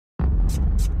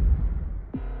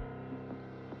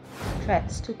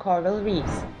Threats to coral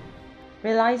reefs.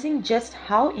 Realizing just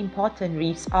how important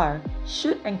reefs are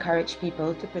should encourage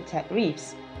people to protect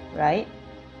reefs, right?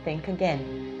 Think again.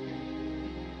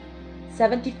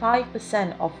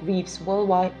 75% of reefs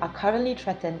worldwide are currently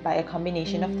threatened by a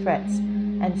combination of threats,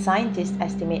 and scientists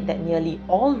estimate that nearly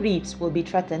all reefs will be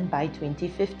threatened by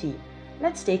 2050.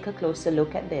 Let's take a closer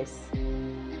look at this.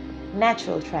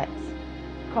 Natural threats.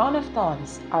 Crown of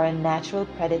thorns are a natural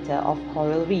predator of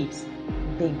coral reefs.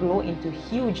 They grow into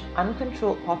huge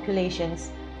uncontrolled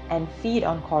populations and feed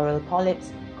on coral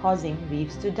polyps, causing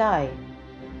reefs to die.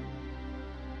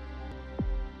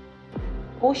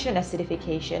 Ocean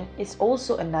acidification is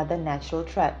also another natural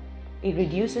threat. It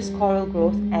reduces coral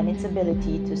growth and its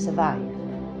ability to survive.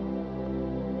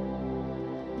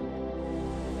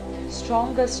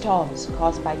 Stronger storms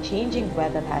caused by changing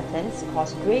weather patterns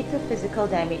cause greater physical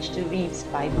damage to reefs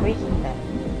by breaking them.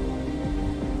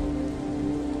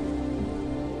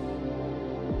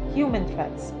 Human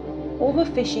threats.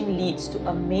 Overfishing leads to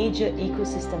a major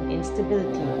ecosystem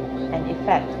instability and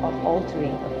effect of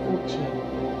altering a food chain.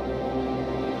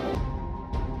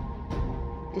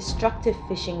 Destructive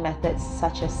fishing methods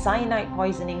such as cyanide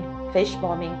poisoning, fish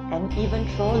bombing, and even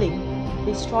trawling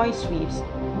destroys reefs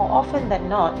more often than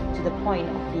not to the point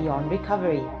of beyond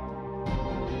recovery.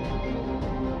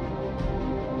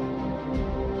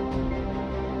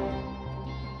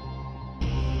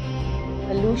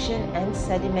 Pollution and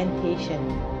sedimentation.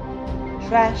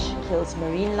 Trash kills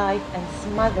marine life and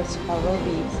smothers coral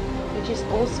reefs, which is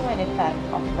also an effect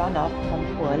of runoff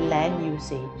from poor land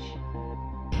usage.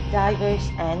 Divers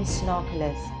and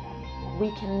snorkelers.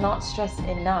 We cannot stress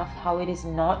enough how it is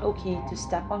not okay to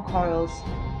step on corals,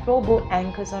 throw boat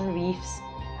anchors on reefs,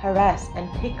 harass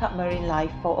and pick up marine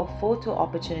life for a photo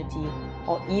opportunity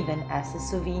or even as a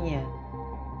souvenir.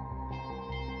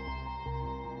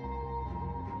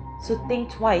 So think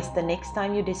twice the next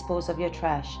time you dispose of your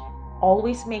trash.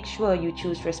 Always make sure you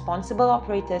choose responsible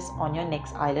operators on your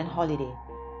next island holiday.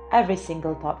 Every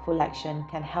single thoughtful action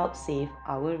can help save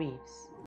our reefs.